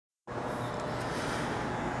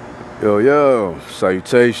Yo,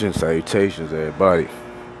 salutations, everybody.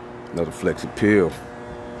 Another Flex Appeal.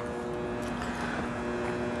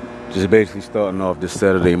 Just basically starting off this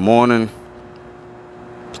Saturday morning.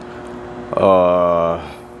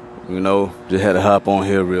 Just had to hop on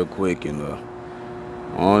here real quick and I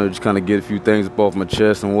want to just kind of get a few things up off my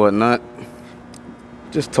chest and whatnot.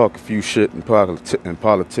 Just talk a few shit in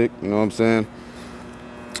politics, you know what I'm saying?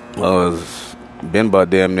 It's been about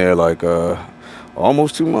damn near like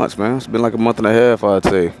almost 2 months, man. It's been like a month and a half, I'd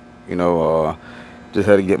say. Just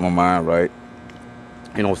had to get my mind right.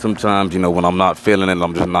 Sometimes, when I'm not feeling it,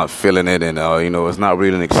 I'm just not feeling it. And, it's not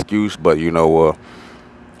really an excuse, but, I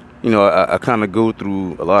kind of go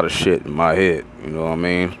through a lot of shit in my head, you know what I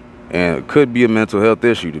mean? And it could be a mental health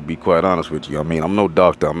issue, to be quite honest with you. I mean, I'm no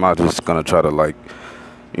doctor. I'm not just going to try to,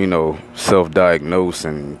 self-diagnose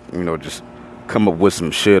and, just come up with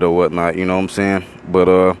some shit or whatnot, you know what I'm saying?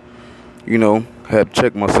 But, had to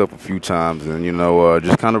check myself a few times and,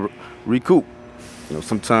 just kind of recoup.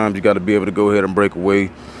 Sometimes you got to be able to go ahead and break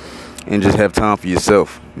away and just have time for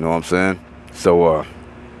yourself, you know what I'm saying? So,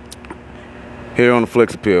 here on the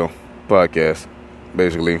Flex Appeal podcast,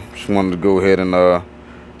 basically, just wanted to go ahead and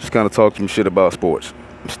just kind of talk some shit about sports.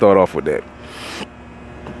 Start off with that.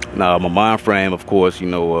 Now, my mind frame, of course,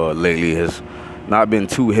 lately has not been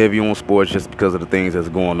too heavy on sports just because of the things that's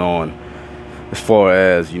going on as far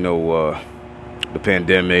as, the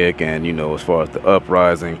pandemic and, as far as the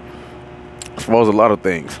uprising, as far as a lot of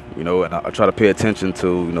things, and I try to pay attention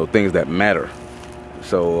to, things that matter.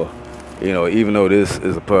 So, even though this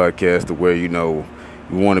is a podcast to where, we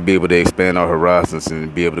want to be able to expand our horizons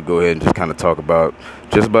and be able to go ahead and just kind of talk about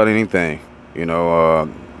just about anything,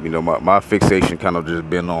 my fixation kind of just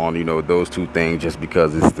been on, those two things just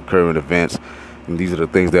because it's the current events. And these are the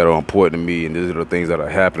things that are important to me. And these are the things that are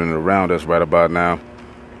happening around us right about now.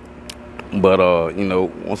 But,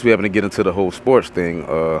 once we happen to get into the whole sports thing,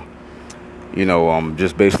 I'm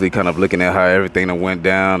just basically kind of looking at how everything that went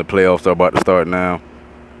down. The playoffs are about to start now.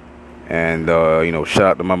 And, shout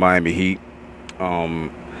out to my Miami Heat.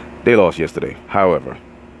 They lost yesterday. However,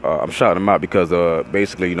 I'm shouting them out because,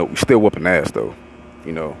 basically, we still whooping ass, though.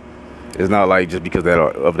 It's not like just because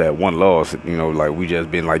of that one loss, we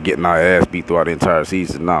just been, getting our ass beat throughout the entire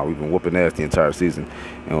season. Nah, we've been whooping ass the entire season.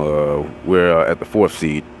 And, we're at the 4th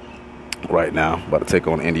seed right now, about to take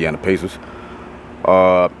on the Indiana Pacers.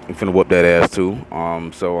 I'm finna whoop that ass too.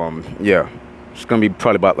 Yeah, it's gonna be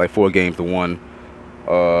probably about 4 games to 1.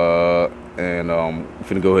 And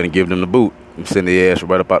finna go ahead and give them the boot and send their ass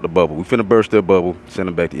right up out the bubble. We finna burst their bubble, send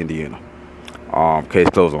them back to Indiana. Case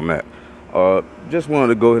closed on that. Just wanted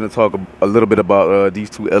to go ahead and talk a little bit about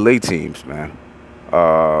these two LA teams, man.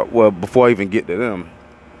 Well, before I even get to them,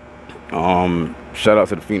 shout out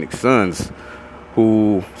to the Phoenix Suns,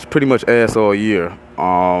 who's pretty much ass all year.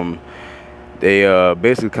 They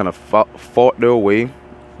basically kind of fought their way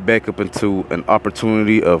back up into an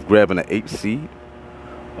opportunity of grabbing an 8th seed.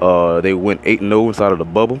 They went 8-0 inside of the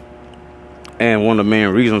bubble. And one of the main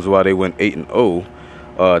reasons why they went 8-0,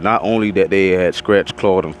 not only that they had scratch,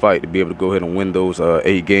 clawed, and fight to be able to go ahead and win those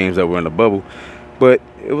 8 games that were in the bubble, but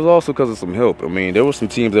it was also because of some help. I mean, there were some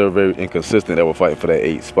teams that were very inconsistent that were fighting for that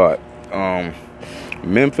 8th spot.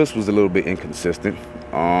 Memphis was a little bit inconsistent.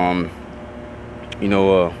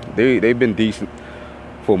 They've been decent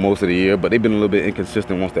for most of the year, but they've been a little bit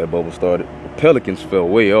inconsistent once that bubble started. The Pelicans fell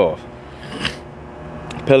way off.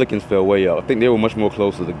 I think they were much more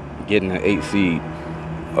closer to getting an 8th seed.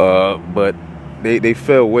 But they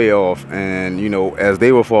fell way off, and, as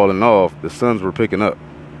they were falling off, the Suns were picking up.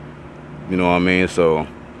 You know what I mean? So,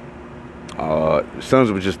 the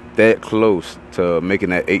Suns were just that close to making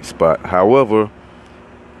that 8th spot. However,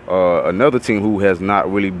 another team who has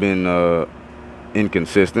not really been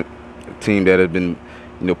inconsistent, a team that has been,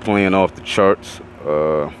 playing off the charts,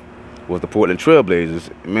 was the Portland Trailblazers,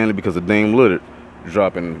 mainly because of Dame Lillard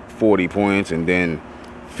dropping 40 points and then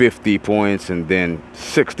 50 points and then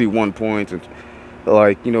 61 points. And,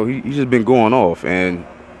 he's just been going off. And,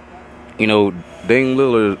 Dame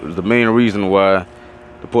Lillard is the main reason why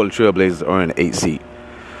the Portland Trailblazers are in the 8th seed.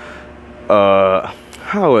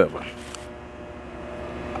 However,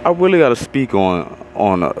 I really got to speak on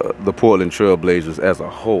the Portland Trailblazers as a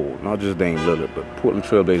whole, not just Dame Lillard, but Portland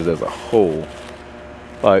Trailblazers as a whole.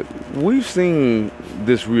 We've seen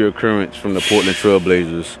this reoccurrence from the Portland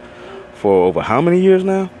Trailblazers for over how many years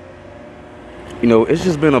now? It's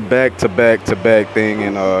just been a back-to-back thing,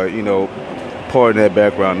 and, pardon that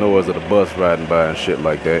background noise of the bus riding by and shit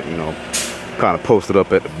like that, kind of posted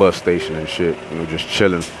up at the bus station and shit, just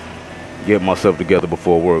chilling, getting myself together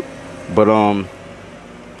before work. But,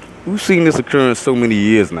 we've seen this occurrence so many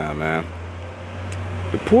years now, man.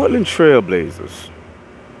 The Portland Trailblazers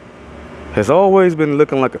has always been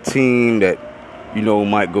looking like a team that,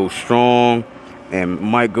 might go strong and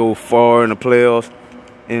might go far in the playoffs.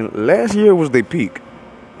 And last year was their peak.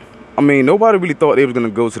 I mean, nobody really thought they was going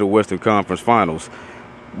to go to the Western Conference Finals,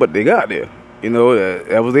 but they got there.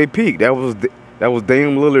 That was their peak. That was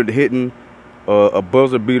Dame Lillard hitting a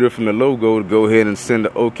buzzer beater from the logo to go ahead and send the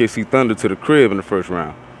OKC Thunder to the crib in the first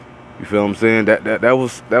round. You feel what I'm saying? That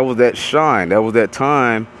was that shine. That was that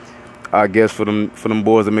time, I guess, for them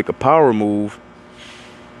boys to make a power move.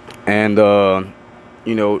 And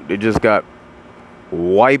they just got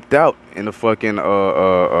wiped out in the fucking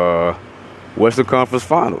Western Conference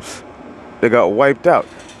Finals. They got wiped out,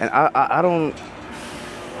 and I don't,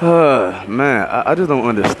 man, I just don't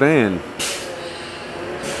understand.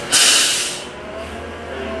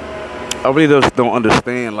 I really just don't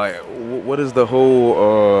understand, like, what is the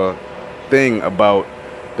whole thing about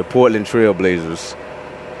the Portland Trailblazers?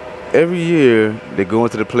 Every year they go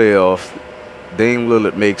into the playoffs, Dame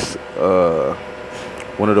Lillard makes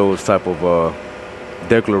one of those type of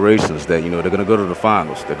declarations that, they're going to go to the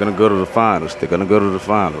finals. They're going to go to the finals. They're going to go to the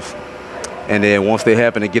finals. And then once they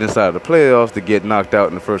happen to get inside of the playoffs, they get knocked out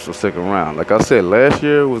in the first or second round. Like I said, last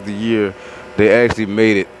year was the year they actually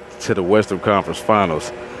made it to the Western Conference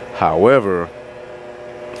Finals. However,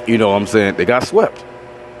 they got swept.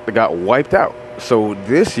 They got wiped out. So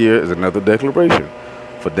this year is another declaration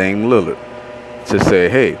for Dame Lillard to say,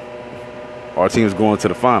 hey, our team's going to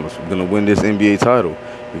the finals. We're going to win this NBA title.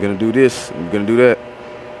 We're going to do this. We're going to do that.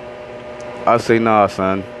 I say, nah,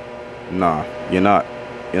 son. Nah, you're not.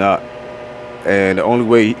 You're not. And the only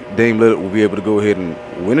way Dame Lillard will be able to go ahead and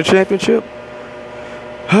win a championship,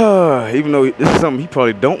 even though this is something he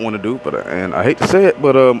probably don't want to do, and I hate to say it,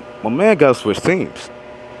 but my man got to switch teams.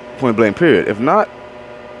 Point blank, period. If not,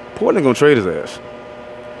 Portland going to trade his ass.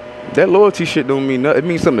 That loyalty shit don't mean nothing. It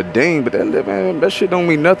means something to Dame, but that shit don't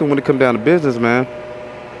mean nothing when it come down to business, man.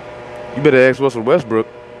 You better ask Russell Westbrook.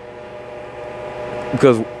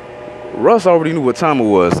 Because Russ already knew what time it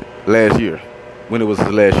was last year, when it was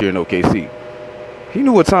his last year in OKC. He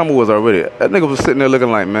knew what time it was already. That nigga was sitting there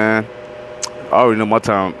looking like, man, I already know my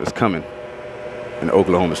time is coming in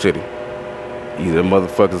Oklahoma City. Either the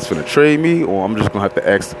motherfuckers finna trade me, or I'm just gonna have to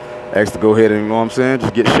ask to go ahead and,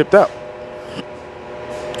 just get shipped out.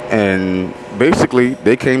 And basically,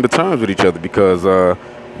 they came to terms with each other because,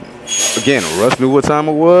 again, Russ knew what time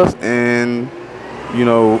it was, and,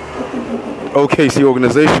 OKC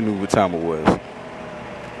organization knew what time it was.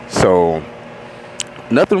 So,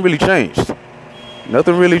 nothing really changed.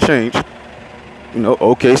 Nothing really changed.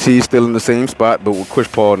 OKC is still in the same spot, but with Chris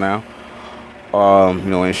Paul now.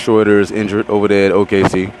 And Schroeder is injured over there at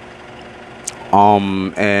OKC.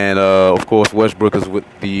 And of course, Westbrook is with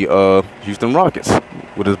the Houston Rockets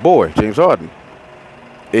with his boy, James Harden.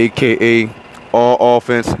 A.K.A. all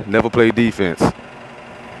offense, never play defense.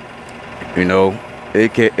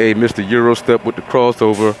 A.K.A. Mr. Eurostep with the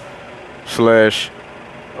crossover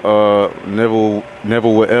 / never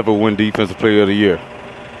will ever win Defensive Player of the Year.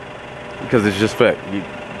 Because it's just fact.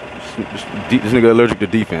 This nigga allergic to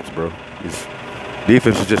defense, bro.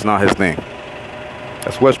 Defense is just not his thing.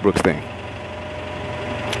 That's Westbrook's thing.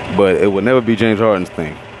 But it will never be James Harden's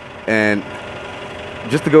thing. And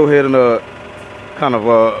just to go ahead and kind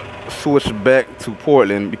of switch back to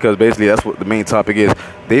Portland, because basically that's what the main topic is.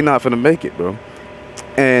 They not finna make it, bro.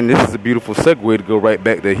 And this is a beautiful segue to go right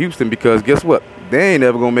back to Houston, because guess what? They ain't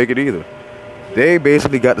never gonna make it either. They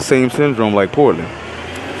basically got the same syndrome like Portland.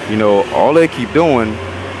 All they keep doing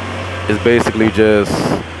is basically just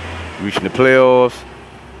reaching the playoffs,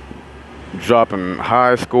 dropping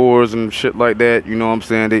high scores and shit like that. You know what I'm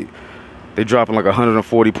saying? They dropping like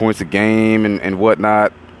 140 points a game and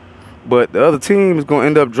whatnot. But the other team is going to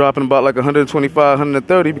end up dropping about like 125,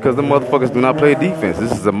 130 because the motherfuckers do not play defense.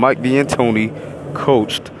 This is a Mike D'Antoni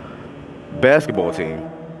coached basketball team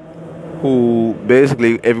who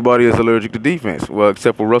basically everybody is allergic to defense. Well,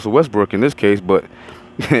 except for Russell Westbrook in this case. But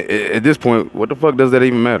at this point, what the fuck does that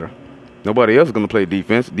even matter? Nobody else is going to play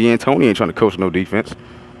defense. D'Antoni ain't trying to coach no defense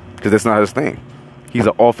because that's not his thing. He's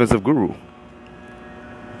an offensive guru.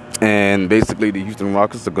 And basically the Houston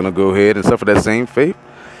Rockets are going to go ahead and suffer that same fate,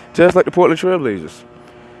 just like the Portland Trailblazers.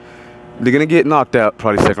 They're going to get knocked out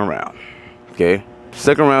probably second round. Okay?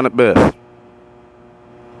 Second round at best.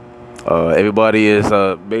 Everybody is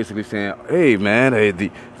basically saying, hey, man,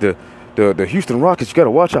 the Houston Rockets, you got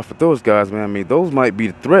to watch out for those guys, man. I mean, those might be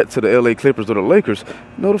a threat to the LA Clippers or the Lakers.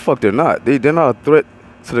 No, the fuck they're not. They're not a threat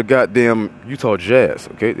to the goddamn Utah Jazz,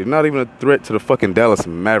 okay? They're not even a threat to the fucking Dallas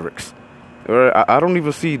Mavericks. All right? I don't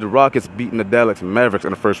even see the Rockets beating the Dallas Mavericks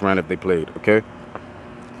in the first round if they played, okay?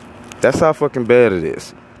 That's how fucking bad it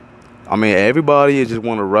is. I mean, everybody just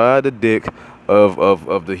want to ride the dick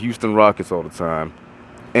of the Houston Rockets all the time.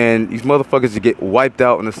 And these motherfuckers just get wiped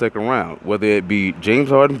out in the second round. Whether it be James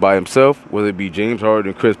Harden by himself, whether it be James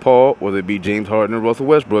Harden and Chris Paul, whether it be James Harden and Russell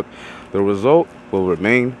Westbrook, the result will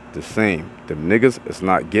remain the same. Them niggas is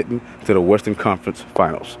not getting to the Western Conference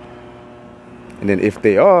Finals. And then if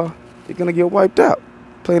they are, they're going to get wiped out.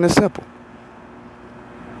 Plain and simple.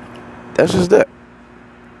 That's just that.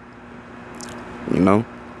 You know?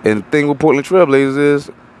 And the thing with Portland Trailblazers is,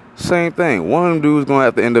 same thing. One of them dudes going to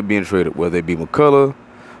have to end up being traded, whether it be McCullough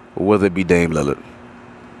or whether it be Dame Lillard.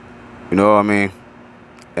 You know what I mean?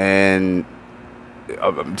 And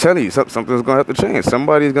I'm telling you, something's going to have to change.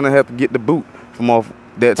 Somebody's going to have to get the boot from off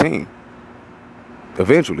that team.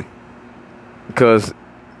 Eventually. Because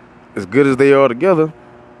as good as they are together,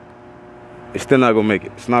 it's still not going to make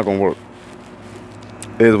it. It's not going to work.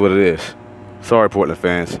 It is what it is. Sorry, Portland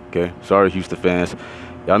fans. Okay? Sorry, Houston fans.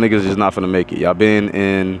 Y'all niggas just not finna make it. Y'all been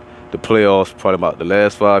in the playoffs probably about the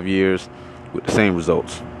last 5 years with the same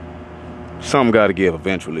results. Something got to give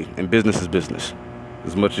eventually. And business is business.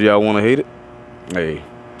 As much as y'all want to hate it, hey,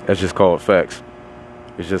 that's just called facts.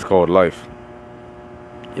 It's just called life.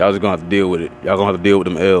 Y'all just gonna have to deal with it. Y'all gonna have to deal with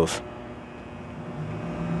them L's.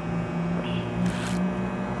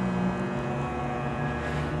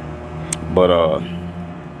 But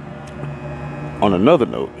on another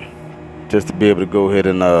note, just to be able to go ahead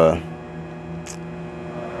and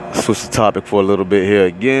switch the topic for a little bit here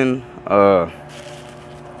again,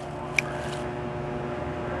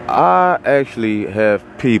 I actually have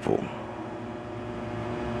people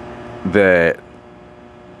that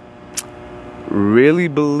really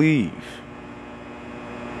believe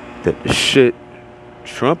that the shit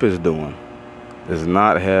Trump is doing is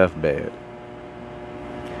not half bad.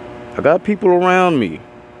 I got people around me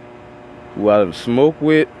who I done smoked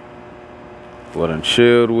with, who I done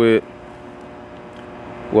chilled with,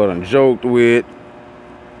 who I done joked with.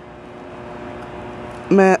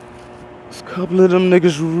 Man, a couple of them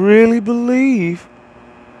niggas really believe,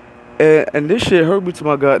 and this shit hurt me to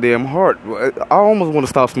my goddamn heart. I almost want to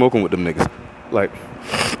stop smoking with them niggas. Like,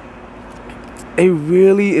 it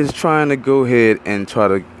really is trying to go ahead and try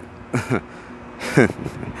to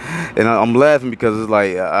and I'm laughing because it's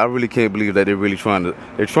like, I really can't believe that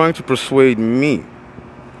they're trying to persuade me,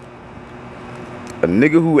 a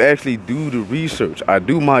nigga who actually do the research. I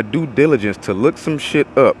do my due diligence to look some shit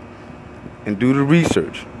up and do the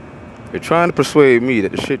research. They're trying to persuade me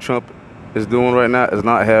that the shit Trump is doing right now is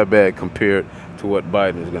not half bad compared to what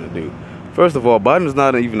Biden is going to do. First of all, Biden is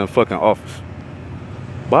not even in fucking office.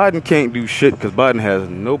 Biden can't do shit because Biden has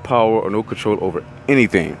no power or no control over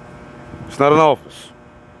anything. It's not an office.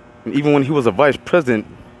 And even when he was a vice president,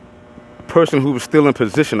 a person who was still in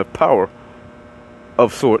position of power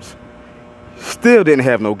of sorts, still didn't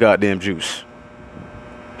have no goddamn juice.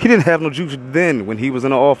 He didn't have no juice then when he was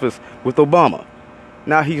in the office with Obama.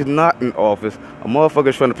 Now he's not in office. A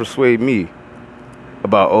motherfucker's trying to persuade me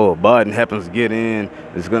about, oh, Biden happens to get in,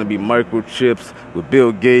 there's going to be microchips with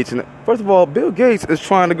Bill Gates. And first of all, Bill Gates is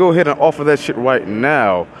trying to go ahead and offer that shit right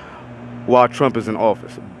now while Trump is in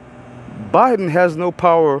office. Biden has no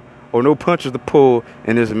power or no punches to pull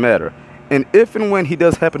in this matter. And if and when he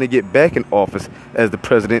does happen to get back in office as the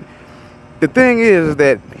president, the thing is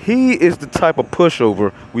that he is the type of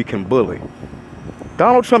pushover we can bully.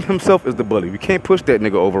 Donald Trump himself is the bully. We can't push that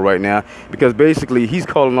nigga over right now because basically he's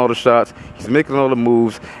calling all the shots, he's making all the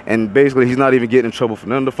moves, and basically he's not even getting in trouble for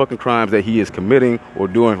none of the fucking crimes that he is committing or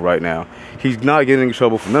doing right now. He's not getting in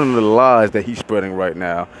trouble for none of the lies that he's spreading right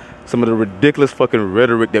now. Some of the ridiculous fucking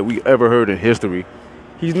rhetoric that we ever heard in history.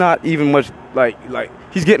 He's not even much like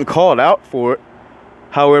he's getting called out for it.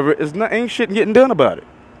 However, ain't shit getting done about it.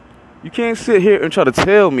 You can't sit here and try to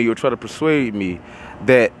tell me or try to persuade me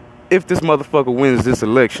that if this motherfucker wins this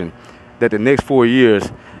election, that the next 4 years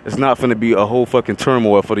is not finna be a whole fucking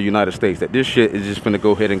turmoil for the United States. That this shit is just finna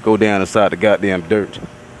go ahead and go down inside the goddamn dirt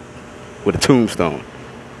with a tombstone.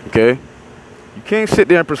 Okay? You can't sit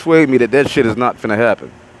there and persuade me that shit is not finna happen.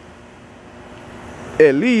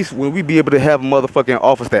 At least when we be able to have a motherfucking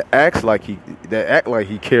office that act like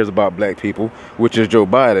he cares about black people, which is Joe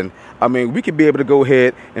Biden. I mean, we could be able to go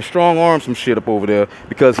ahead and strong arm some shit up over there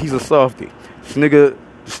because he's a softie. This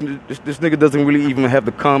nigga doesn't really even have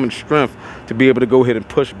the common strength to be able to go ahead and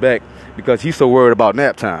push back because he's so worried about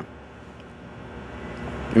nap time.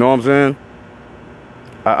 You know what I'm saying?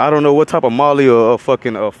 I don't know what type of Molly or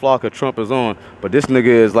fucking Flocka Trump is on, but this nigga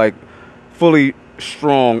is like fully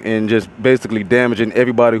strong and just basically damaging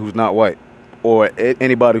everybody who's not white or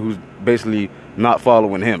anybody who's basically not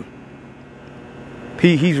following him.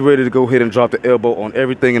 He's ready to go ahead and drop the elbow on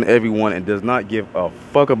everything and everyone and does not give a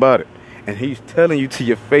fuck about it. And he's telling you to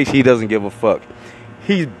your face he doesn't give a fuck.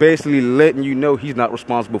 He's basically letting you know he's not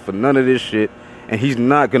responsible for none of this shit, and he's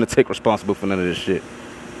not going to take responsible for none of this shit.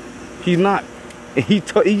 He's not. And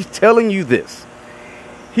he's telling you this.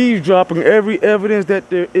 He's dropping every evidence that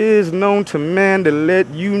there is known to man to let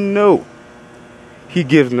you know. He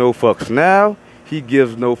gives no fucks now. He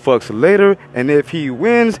gives no fucks later. And if he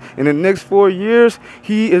wins in the next 4 years,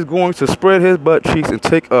 he is going to spread his butt cheeks and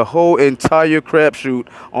take a whole entire crapshoot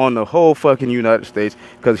on the whole fucking United States,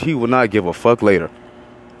 because he will not give a fuck later.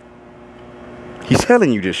 He's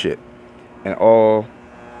telling you this shit. And all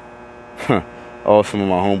some of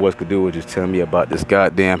my homeboys could do was just tell me about this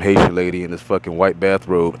goddamn Haitian lady in this fucking white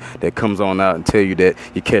bathrobe that comes on out and tell you that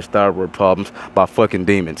you catch thyroid problems by fucking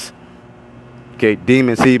demons. Okay,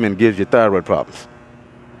 demon semen gives you thyroid problems.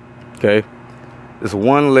 Okay, this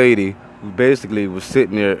one lady who basically was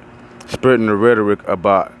sitting there spreading the rhetoric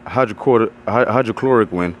about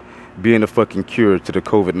hydrochloroquine being a fucking cure to the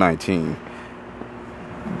COVID-19.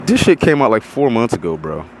 This shit came out like 4 months ago,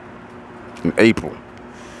 bro, in April.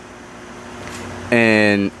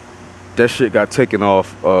 And that shit got taken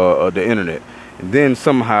off the internet. And then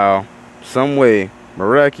somehow, some way,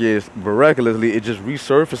 miraculously, it just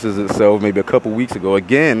resurfaces itself maybe a couple weeks ago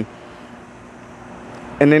again.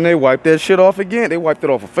 And then they wiped that shit off again. They wiped it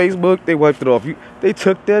off of Facebook. They wiped it off. They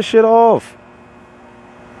took that shit off.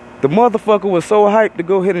 The motherfucker was so hyped to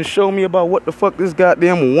go ahead and show me about what the fuck this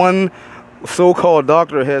goddamn one so-called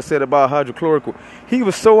doctor had said about hydrochloroquine. He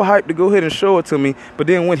was so hyped to go ahead and show it to me, but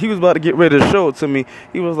then when he was about to get ready to show it to me,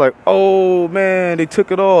 he was like, oh man, they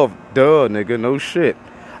took it off. Duh, nigga, no shit.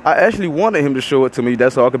 I actually wanted him to show it to me,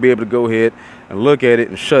 that's so I could be able to go ahead and look at it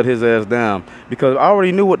and shut his ass down, because I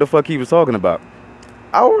already knew what the fuck he was talking about.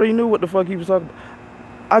 I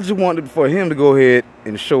just wanted for him to go ahead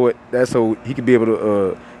and show it, that's so he could be able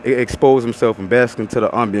to expose himself and bask into the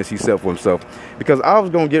ambience he set for himself. Because I was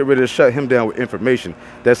going to get ready to shut him down with information,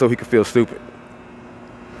 that's so he could feel stupid.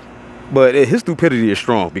 But his stupidity is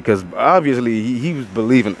strong, because obviously he was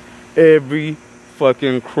believing every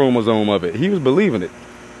fucking chromosome of it. He was believing it.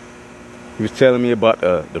 He was telling me about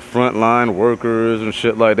the frontline workers and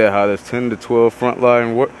shit like that, how there's 10 to 12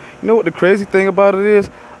 frontline work. You know what the crazy thing about it is?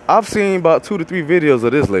 I've seen about 2 to 3 videos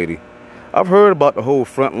of this lady. I've heard about the whole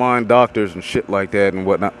frontline doctors and shit like that and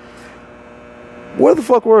whatnot. Where the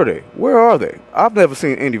fuck were they? Where are they? I've never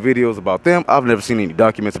seen any videos about them. I've never seen any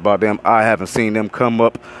documents about them. I haven't seen them come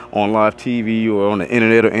up on live TV or on the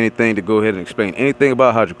internet or anything to go ahead and explain anything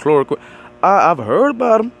about hydrochloroquine. I've heard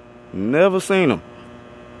about them, never seen them.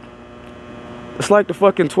 It's like the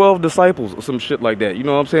fucking 12 disciples or some shit like that. You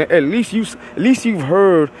know what I'm saying? At least you've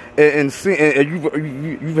heard and seen,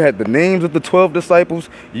 and you've had the names of the 12 disciples.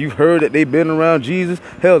 You've heard that they've been around Jesus.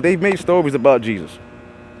 Hell, they've made stories about Jesus.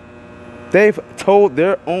 They've told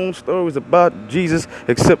their own stories about Jesus,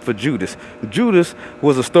 except for Judas. Judas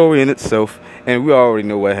was a story in itself, and we already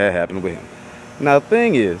know what had happened with him. Now, the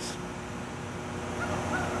thing is,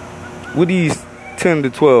 with these 10 to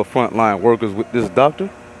 12 frontline workers with this doctor,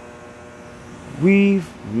 we've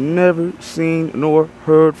never seen nor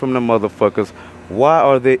heard from the motherfuckers. Why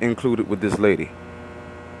are they included with this lady?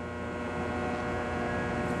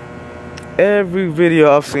 Every video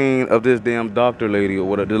I've seen of this damn doctor lady, or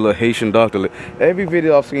whatever, the little Haitian doctor lady, every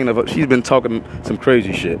video I've seen of her, she's been talking some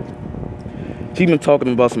crazy shit. She's been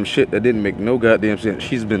talking about some shit that didn't make no goddamn sense.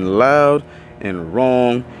 She's been loud and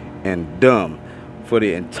wrong and dumb for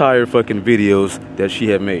the entire fucking videos that she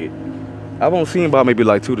had made. I've only seen about maybe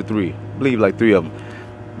like 2 to 3. I believe like 3 of them.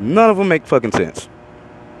 None of them make fucking sense.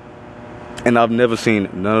 And I've never seen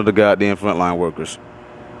none of the goddamn frontline workers.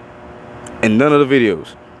 And none of the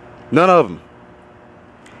videos. None of them.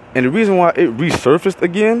 And the reason why it resurfaced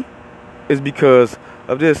again is because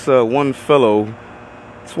of this one fellow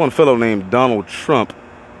named Donald Trump,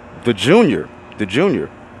 the junior,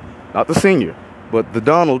 not the senior, but the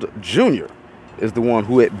Donald Jr. is the one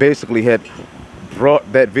who had basically had brought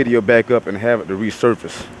that video back up and have it to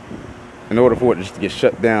resurface in order for it just to get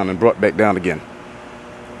shut down and brought back down again.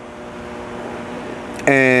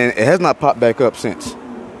 And it has not popped back up since.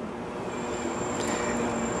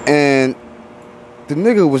 And the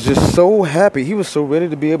nigga was just so happy. He was so ready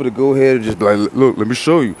to be able to go ahead and just be like, look, let me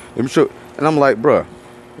show you. And I'm like, bruh,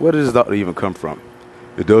 where does this doctor even come from?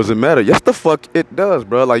 It doesn't matter. Yes, the fuck it does,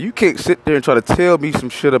 bro. Like, you can't sit there and try to tell me some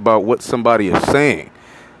shit about what somebody is saying.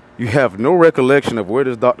 You have no recollection of where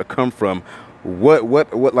this doctor come from.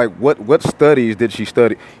 What studies did she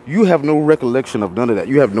study? You have no recollection of none of that.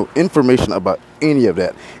 You have no information about any of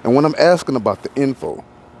that. And when I'm asking about the info,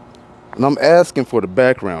 And I'm asking for the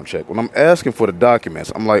background check. When I'm asking for the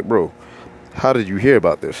documents, I'm like, bro, how did you hear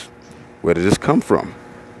about this? Where did this come from?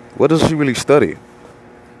 What does she really study?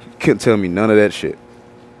 He couldn't tell me none of that shit.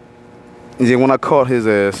 And then when I caught his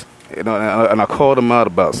ass, and I called him out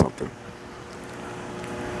about something,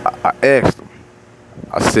 I asked him.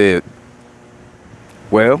 I said,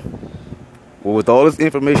 well, with all this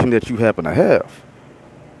information that you happen to have,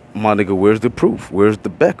 my nigga, where's the proof? Where's the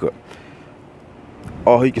backup?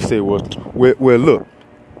 All he could say was, well, look,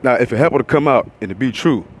 now if it happened to come out and it be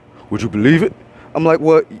true, would you believe it? I'm like,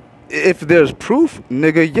 well, if there's proof,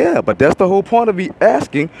 nigga, yeah, but that's the whole point of me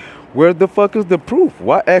asking, where the fuck is the proof?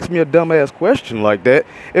 Why ask me a dumbass question like that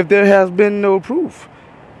if there has been no proof?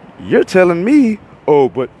 You're telling me, oh,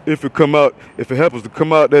 but if it happens to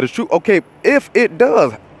come out that it's true, okay, if it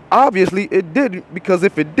does, obviously it didn't, because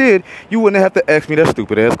if it did, you wouldn't have to ask me that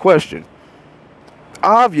stupid ass question.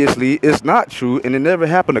 Obviously, it's not true, and it never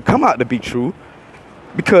happened to come out to be true,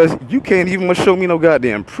 because you can't even show me no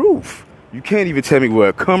goddamn proof. You can't even tell me where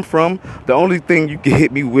it come from. The only thing you can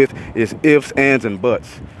hit me with is ifs, ands, and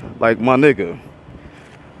buts. Like, my nigga,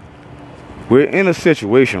 we're in a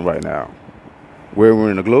situation right now where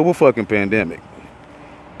we're in a global fucking pandemic,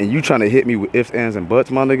 and you trying to hit me with ifs, ands, and buts,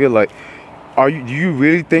 my nigga? Like, do you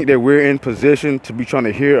really think that we're in position to be trying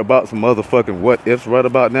to hear about some motherfucking what ifs right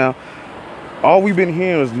about now? All we've been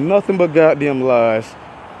hearing is nothing but goddamn lies,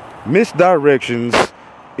 misdirections,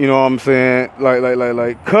 you know what I'm saying?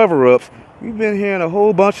 Like cover-ups. We've been hearing a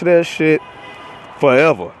whole bunch of that shit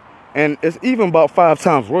forever. And it's even about 5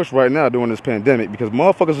 times worse right now during this pandemic, because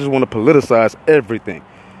motherfuckers just want to politicize everything.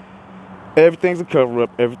 Everything's a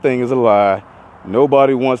cover-up. Everything is a lie.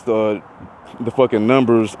 Nobody wants the fucking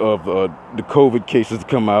numbers of the COVID cases to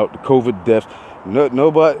come out, the COVID deaths.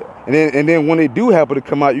 Nobody. And then when they do happen to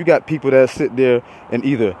come out, you got people that sit there and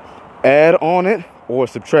either add on it or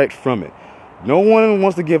subtract from it. No one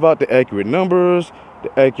wants to give out the accurate numbers,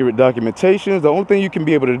 the accurate documentations. The only thing you can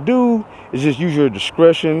be able to do is just use your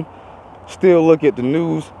discretion, still look at the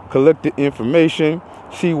news, collect the information,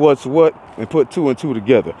 see what's what, and put 2 and 2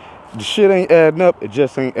 together. The shit ain't adding up. It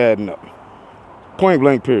just ain't adding up. Point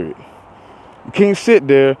blank, period. You can't sit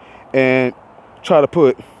there and try to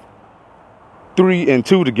put 3 and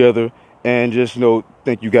 2 together and just,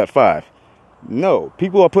 think you got 5. No,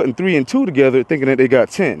 people are putting 3 and 2 together thinking that they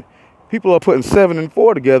got 10. People are putting 7 and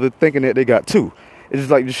 4 together thinking that they got 2. It's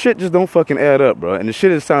just like, the shit just don't fucking add up, bro. And the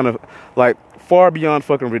shit is sounding like far beyond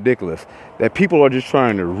fucking ridiculous that people are just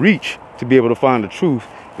trying to reach to be able to find the truth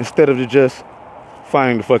instead of just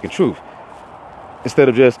finding the fucking truth. Instead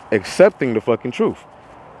of just accepting the fucking truth.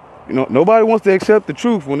 Nobody wants to accept the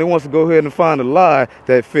truth when they want to go ahead and find a lie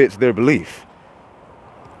that fits their belief.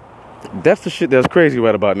 That's the shit that's crazy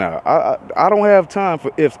right about now. I don't have time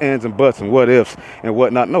for ifs, ands, and buts and what ifs and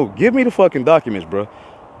whatnot. No, give me the fucking documents, bro.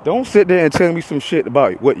 Don't sit there and tell me some shit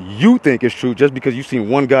about what you think is true just because you seen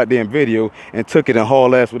one goddamn video and took it and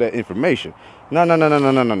haul ass with that information.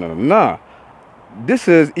 Nah. This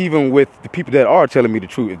is even with the people that are telling me the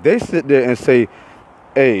truth. If they sit there and say,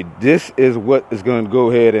 hey, this is what is going to go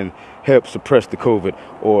ahead and help suppress the COVID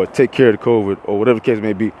or take care of the COVID or whatever the case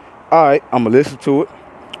may be, all right, I'm going to listen to it.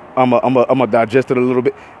 I'm gonna digest it a little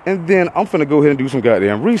bit, and then I'm finna go ahead and do some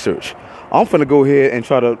goddamn research. I'm finna go ahead and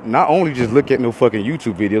try to not only just look at no fucking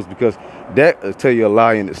YouTube videos, because that will tell you a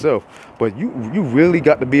lie in itself, but you really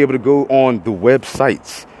got to be able to go on the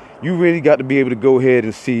websites. You really got to be able to go ahead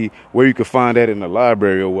and see where you can find that in the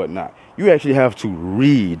library or whatnot. You actually have to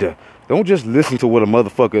read. Don't just listen to what a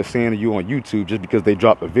motherfucker is saying to you on YouTube just because they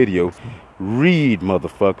dropped a video. Read,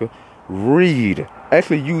 motherfucker. Read.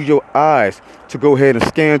 Actually use your eyes to go ahead and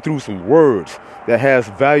scan through some words that has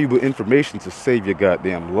valuable information to save your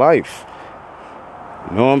goddamn life.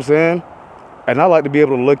 You know what I'm saying? And I like to be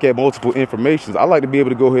able to look at multiple informations. I like to be able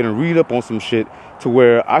to go ahead and read up on some shit to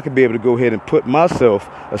where I could be able to go ahead and put myself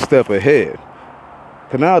a step ahead.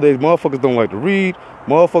 Because nowadays, motherfuckers don't like to read.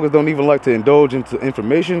 Motherfuckers don't even like to indulge into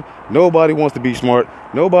information. Nobody wants to be smart.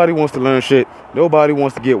 Nobody wants to learn shit. Nobody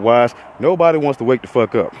wants to get wise. Nobody wants to wake the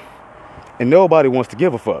fuck up. And nobody wants to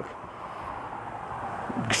give a fuck.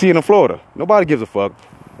 See it in Florida. Nobody gives a fuck.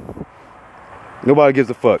 Nobody gives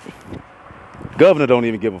a fuck. Governor don't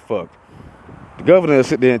even give a fuck. The governor will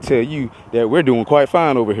sit there and tell you that we're doing quite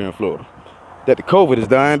fine over here in Florida. That the COVID is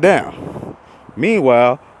dying down.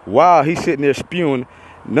 Meanwhile, while he's sitting there spewing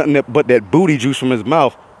nothing but that booty juice from his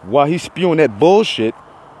mouth, while he's spewing that bullshit,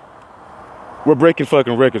 we're breaking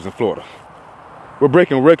fucking records in Florida. We're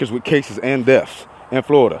breaking records with cases and deaths in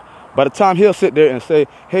Florida. By the time he'll sit there and say,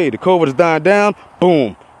 hey, the COVID is dying down,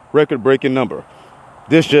 boom, record-breaking number.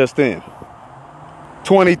 This just in.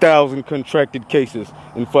 20,000 contracted cases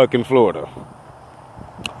in fucking Florida.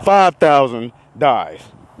 5,000 dies.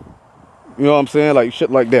 You know what I'm saying? Like shit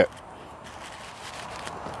like that.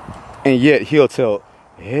 And yet he'll tell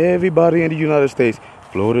everybody in the United States,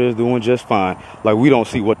 Florida is doing just fine. Like we don't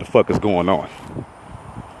see what the fuck is going on.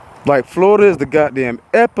 Like Florida is the goddamn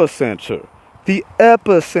epicenter. The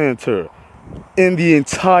epicenter in the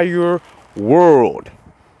entire world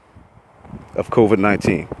of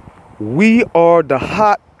COVID-19. We are the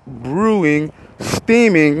hot, brewing,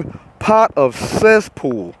 steaming pot of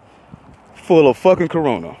cesspool full of fucking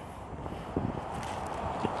corona.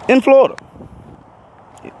 In Florida.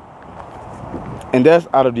 And that's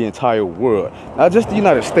out of the entire world. Not just the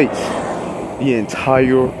United States. The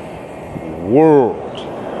entire world.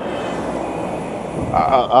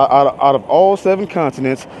 Out of all 7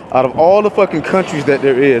 continents, out of all the fucking countries that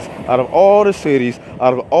there is, out of all the cities,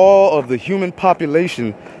 out of all of the human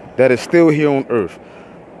population that is still here on Earth,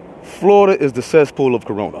 Florida is the cesspool of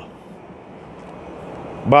corona.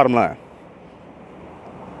 Bottom line.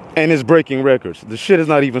 And it's breaking records. The shit is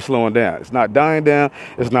not even slowing down. It's not dying down.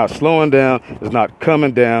 It's not slowing down. It's not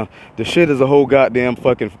coming down. The shit is a whole goddamn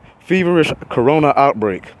fucking feverish corona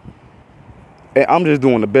outbreak. And I'm just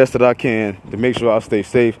doing the best that I can to make sure I stay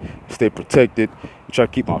safe, stay protected, and try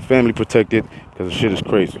to keep my family protected because the shit is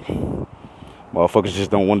crazy. Motherfuckers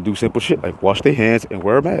just don't want to do simple shit like wash their hands and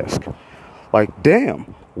wear a mask. Like,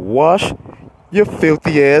 damn, wash your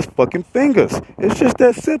filthy ass fucking fingers. It's just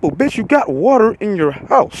that simple. Bitch, you got water in your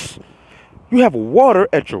house. You have water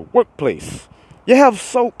at your workplace. You have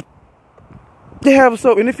soap. You have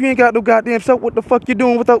soap. And if you ain't got no goddamn soap, what the fuck you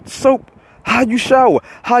doing without soap? How you shower?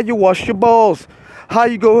 How you wash your balls? How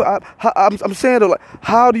you go? I'm saying though, like,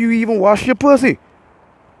 how do you even wash your pussy?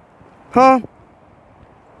 Huh?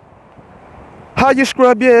 How you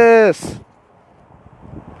scrub your ass?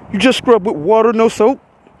 You just scrub with water, no soap?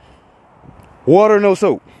 Water, no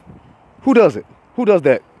soap. Who does it? Who does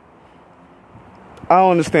that? I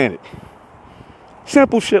don't understand it.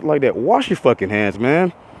 Simple shit like that. Wash your fucking hands,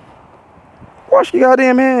 man. Wash your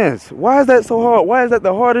goddamn hands. Why is that so hard? Why is that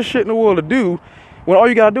the hardest shit in the world to do when all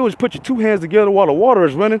you gotta do is put your 2 hands together while the water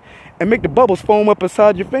is running and make the bubbles foam up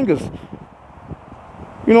inside your fingers?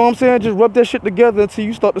 You know what I'm saying? Just rub that shit together until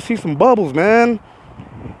you start to see some bubbles, man.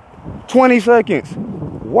 20 seconds.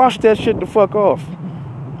 Wash that shit the fuck off.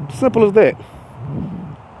 Simple as that.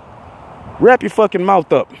 Wrap your fucking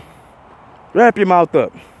mouth up. Wrap your mouth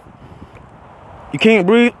up. You can't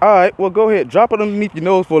breathe? Alright, well go ahead. Drop it underneath your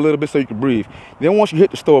nose for a little bit so you can breathe. Then once you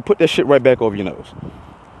hit the store, put that shit right back over your nose.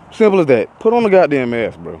 Simple as that. Put on the goddamn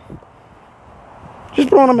mask, bro. Just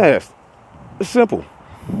put on a mask. It's simple.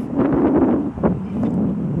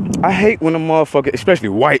 I hate when a motherfucker, especially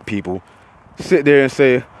white people, sit there and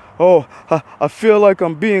say, oh, I feel like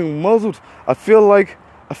I'm being muzzled. I feel like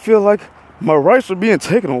my rights are being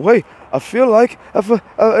taken away. I feel like,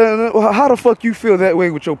 how the fuck you feel that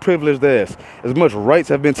way with your privileged ass? As much rights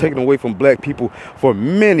have been taken away from black people for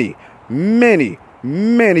many, many,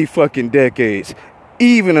 many fucking decades,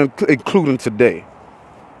 even including today.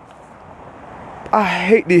 I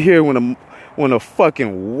hate to hear when a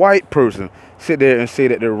fucking white person sit there and say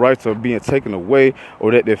that their rights are being taken away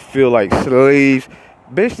or that they feel like slaves.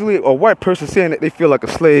 Basically, a white person saying that they feel like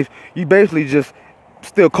a slave, you basically just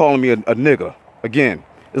still calling me a nigga again.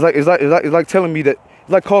 It's like telling me that, it's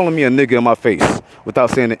like calling me a nigga in my face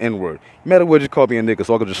without saying the N-word. You might as well just call me a nigga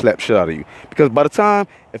so I can just slap shit out of you. Because by the time,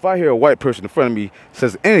 if I hear a white person in front of me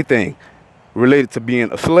says anything related to being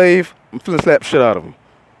a slave, I'm finna slap shit out of them.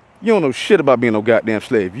 You don't know shit about being no goddamn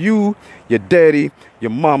slave. You, your daddy,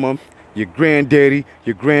 your mama, your granddaddy,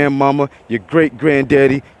 your grandmama, your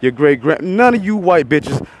great-granddaddy, your great-grand... None of you white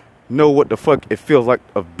bitches know what the fuck it feels like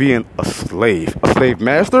of being a slave. A slave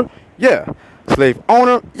master? Yeah. Slave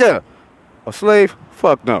owner? Yeah. A slave?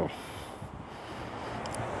 Fuck no.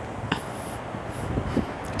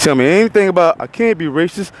 Tell me anything about I can't be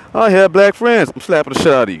racist. I have black friends. I'm slapping the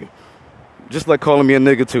shit out of you. Just like calling me a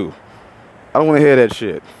nigga too. I don't want to hear that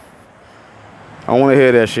shit. I don't want to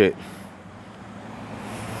hear that shit.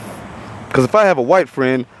 Because if I have a white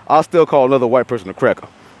friend, I'll still call another white person a cracker.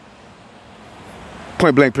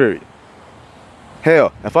 Point blank period.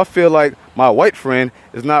 Hell, if I feel like my white friend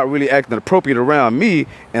is not really acting appropriate around me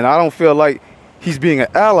and I don't feel like he's being an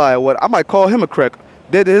ally or what, I might call him a cracker.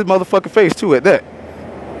 Dead to his motherfucking face too at that.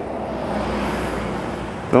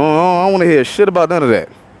 I don't want to hear shit about none of that.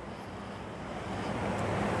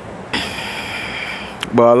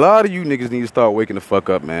 But a lot of you niggas need to start waking the fuck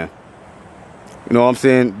up, man. You know what I'm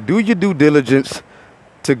saying? Do your due diligence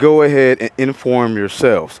to go ahead and inform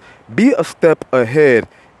yourselves. Be a step ahead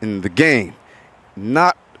in the game,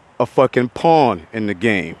 not a fucking pawn in the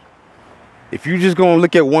game. If you just gonna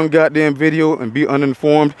look at one goddamn video and be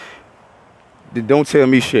uninformed, then don't tell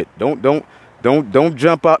me shit. Don't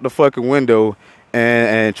jump out the fucking window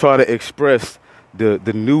and try to express the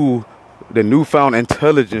newfound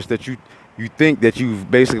intelligence that you think that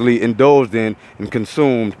you've basically indulged in and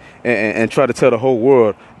consumed, and try to tell the whole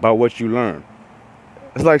world about what you learned.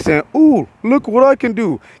 It's like saying, ooh, look what I can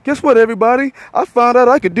do. Guess what, everybody? I found out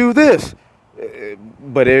I could do this.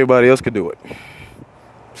 But everybody else could do it.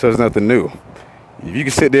 So it's nothing new. If you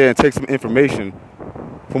can sit there and take some information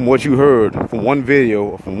from what you heard from one video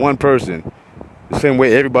or from one person, the same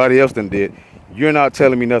way everybody else done did, you're not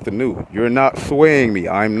telling me nothing new. You're not swaying me.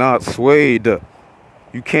 I'm not swayed.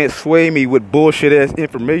 You can't sway me with bullshit ass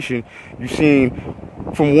information you seen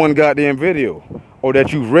from one goddamn video or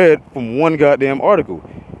that you read from one goddamn article.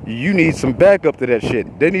 You need some backup to that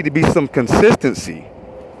shit. There need to be some consistency.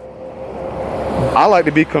 I like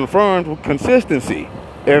to be confirmed with consistency.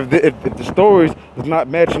 If the stories is not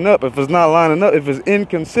matching up, if it's not lining up, if it's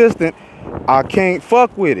inconsistent, I can't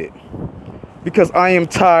fuck with it. Because I am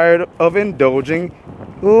tired of indulging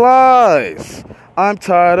lies. I'm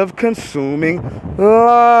tired of consuming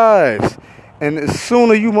lies. And the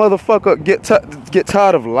sooner you motherfucker get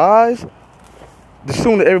tired of lies, the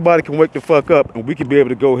sooner everybody can wake the fuck up and we can be able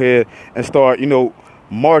to go ahead and start,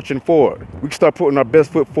 marching forward. We can start putting our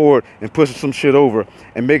best foot forward and pushing some shit over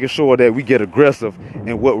and making sure that we get aggressive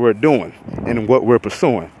in what we're doing and in what we're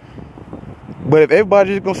pursuing. But if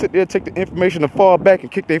everybody's just gonna sit there and take the information and fall back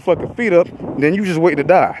and kick their fucking feet up, then you just waiting to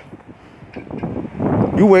die.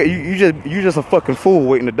 You just a fucking fool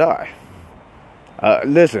waiting to die.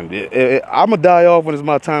 Listen, I'm gonna die off when it's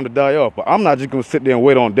my time to die off, but I'm not just gonna sit there and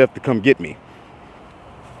wait on death to come get me.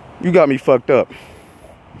 You got me fucked up.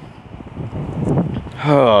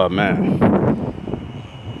 Oh, man.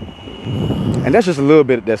 And that's just a little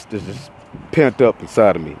bit that's just pent up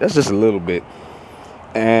inside of me. That's just a little bit.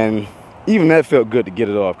 And even that felt good to get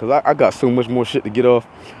it off, because I got so much more shit to get off.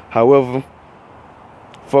 However,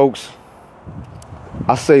 folks,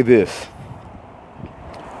 I say this.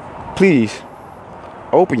 Please,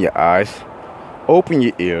 open your eyes, open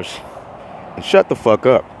your ears, and shut the fuck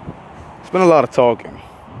up. It's been a lot of talking.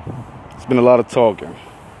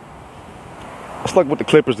 It's like with the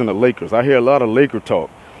Clippers and the Lakers. I hear a lot of Laker talk.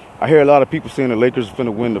 I hear a lot of people saying the Lakers are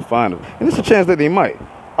finna win the finals. And there's a chance that they might.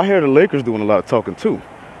 I hear the Lakers doing a lot of talking too.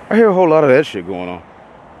 I hear a whole lot of that shit going on.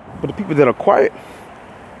 But the people that are quiet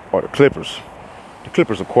are the Clippers. The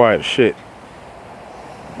Clippers are quiet as shit.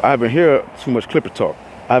 I haven't heard too much Clipper talk.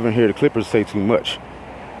 I haven't heard the Clippers say too much.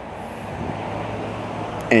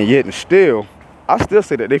 And yet and still, I still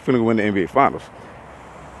say that they finna win the NBA finals.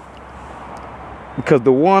 Because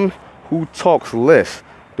the one who talks less,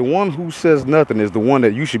 the one who says nothing, is the one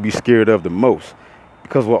that you should be scared of the most.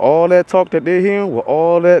 Because with all that talk that they're hearing, with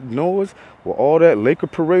all that noise, with all that Laker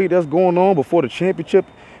parade that's going on before the championship,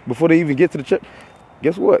 before they even get to the chip,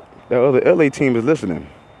 guess what? That other LA team is listening.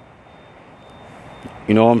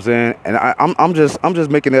 You know what I'm saying? And I'm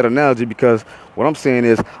just making that analogy because what I'm saying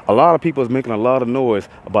is a lot of people is making a lot of noise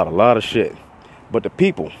about a lot of shit. But the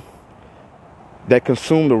people that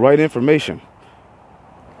consume the right information,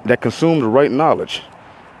 that consume the right knowledge,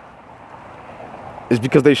 is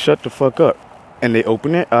because they shut the fuck up and they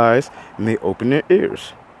open their eyes and they open their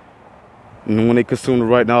ears. And when they consume the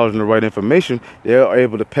right knowledge and the right information, they are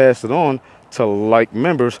able to pass it on to like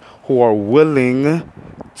members who are willing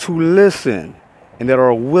to listen and that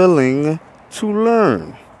are willing to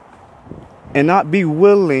learn and not be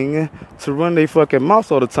willing to run their fucking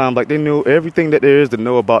mouths all the time like they know everything that there is to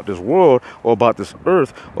know about this world or about this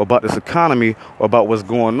earth or about this economy or about what's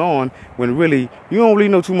going on, when really you don't really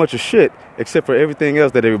know too much of shit except for everything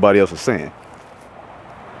else that everybody else is saying.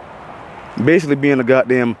 Basically being a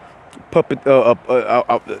goddamn puppet,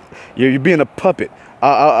 you're being a puppet.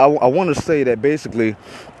 I want to say that basically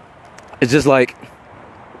it's just like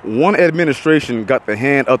one administration got the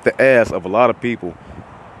hand up the ass of a lot of people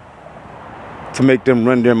to make them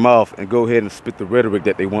run their mouth and go ahead and spit the rhetoric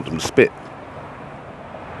that they want them to spit.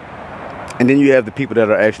 And then you have the people that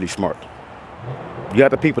are actually smart. You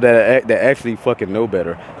got the people that actually fucking know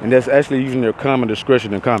better, and that's actually using their common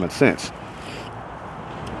discretion and common sense.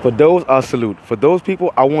 For those, I salute. For those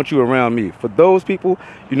people, I want you around me. For those people,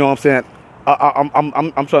 you know what I'm saying,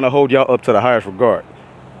 I'm trying to hold y'all up to the highest regard,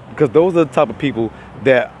 because those are the type of people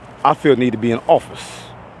that I feel need to be in office.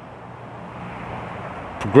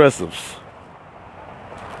 Progressives.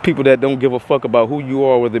 People that don't give a fuck about who you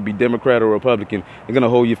are, whether it be Democrat or Republican. They're going to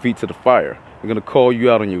hold your feet to the fire. They're going to call you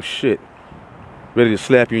out on your shit. Ready to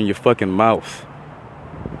slap you in your fucking mouth.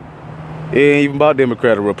 It ain't even about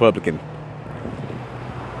Democrat or Republican.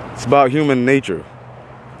 It's about human nature.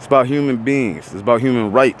 It's about human beings. It's about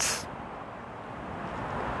human rights.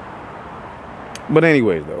 But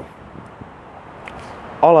anyways, though,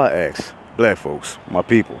 all I ask, black folks, my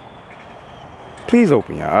people, please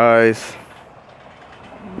open your eyes.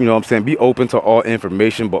 You know what I'm saying? Be open to all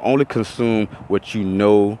information, but only consume what you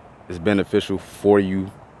know is beneficial for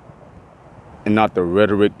you, and not the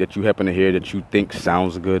rhetoric that you happen to hear that you think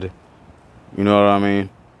sounds good. You know what I mean?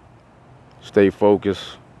 Stay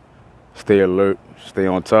focused, stay alert, stay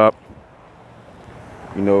on top.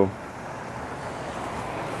 You know,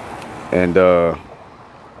 and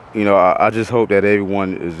you know, I just hope that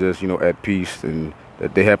everyone is just, you know, at peace, and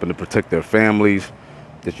that they happen to protect their families,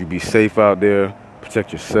 that you be safe out there,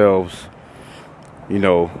 protect yourselves, you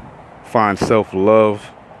know, find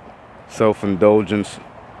self-love, self-indulgence,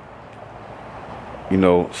 you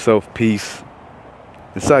know, self-peace,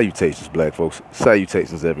 and salutations, black folks.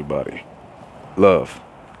 Salutations, everybody. Love.